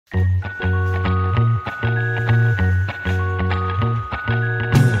How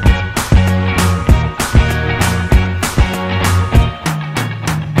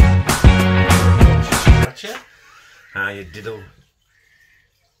you diddle?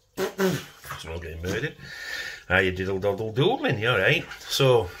 I'm not getting murdered. How you diddle doddle doodling? You alright?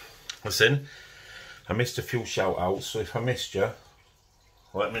 So, listen, I missed a few shout outs, so if I missed you,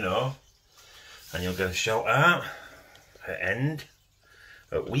 let me know. And you'll get a shout out at end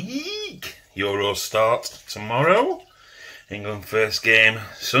of week. Euro start tomorrow. England first game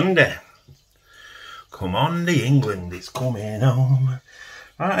Sunday. Come on, the England, it's coming home.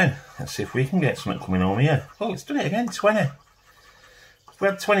 Right then, let's see if we can get something coming home here. Oh, it's done it again, 20. If we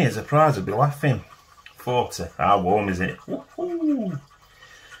had 20 as a prize, I'd be laughing. 40. How warm is it? Woohoo!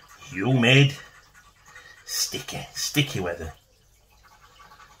 Humid. Sticky. Sticky weather.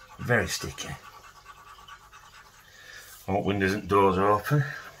 Very sticky. I hope windows and doors are open.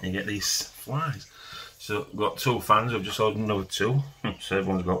 You get these flies. So, we've got 2 fans. We've just ordered another 2. So,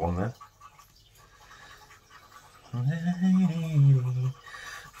 everyone's got one there.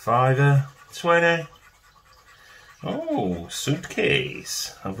 Fiver, 20. Oh,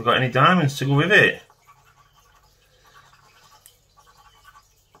 suitcase. Have we got any diamonds to go with it?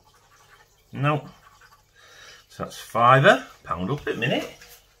 No. So that's fiver. Pound up at minute.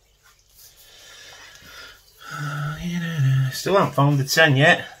 Still haven't found the 10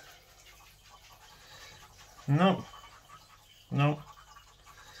 yet. No. No.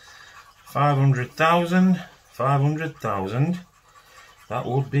 500,000. 500,000. That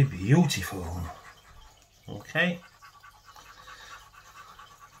would be beautiful. Okay.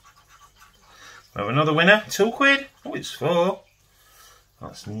 We have another winner. 2 quid. Oh, it's 4.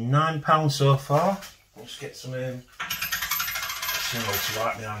 That's £9 so far. I'll just get some to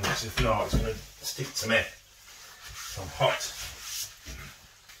wipe my hands. If not, it's going to stick to me. I'm hot.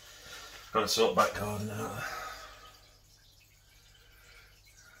 Got a sort back garden out.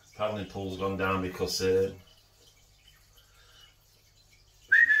 Paddling pool's gone down because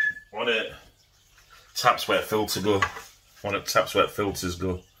one of tap sweat filter go. One of tap sweat filters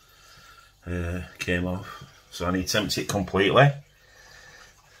go. Came off, so I need to empty it completely.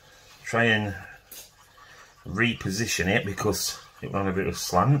 Try and reposition it because it ran a bit of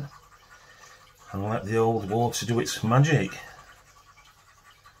slant, and let the old water do its magic.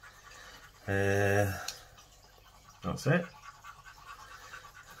 That's it.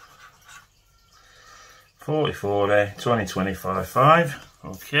 40, 40, 20, 25, 5.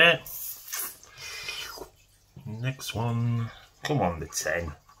 Okay. Next one. Come on, the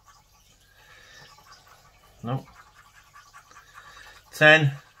 10. Nope.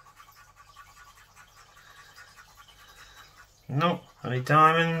 10. Nope. Any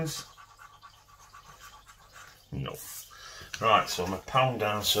diamonds? Nope. Right, so I'm £1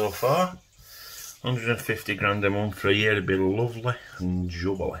 down so far. 150 grand a month for a year would be lovely and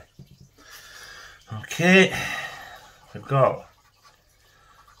jubbly. Okay, we've got.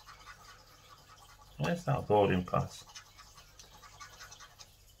 Where's that boarding pass?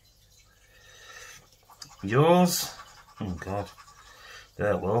 Yours? Oh God,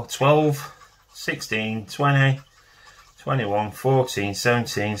 they're low. 12, 16, 20, 21, 14,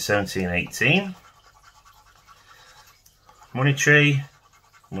 17, 17, 18. Money tree,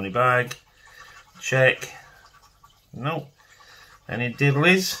 money bag, check. Nope. Any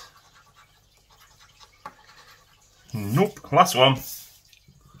diddlies? Nope. Last one.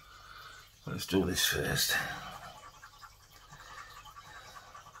 Let's do this first.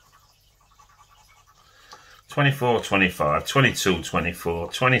 $24, $25, $22, $24,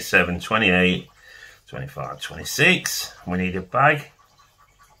 $27, $28, $25, $26. We need a bag.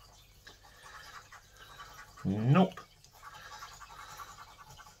 Nope.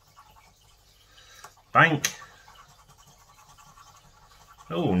 Bank.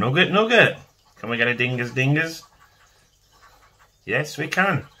 Oh, nugget, nugget. Can we get a dingers? Yes, we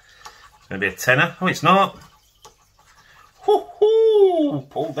can. It's going to be a tenner. Oh, it's not. Woohoo!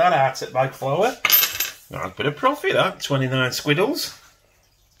 Pulled that out at Bag Flower. Not a bit of profit, that. 29 squiddles.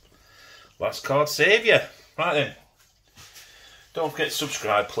 Last card saviour. Right then. Don't forget to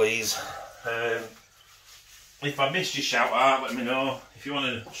subscribe, please. If I missed your shout out, let me know. If you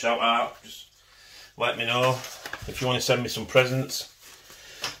want to shout out, just let me know. If you want to send me some presents,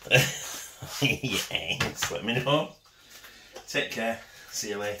 yes, let me know. Take care. See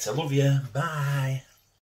you later. Love you. Bye.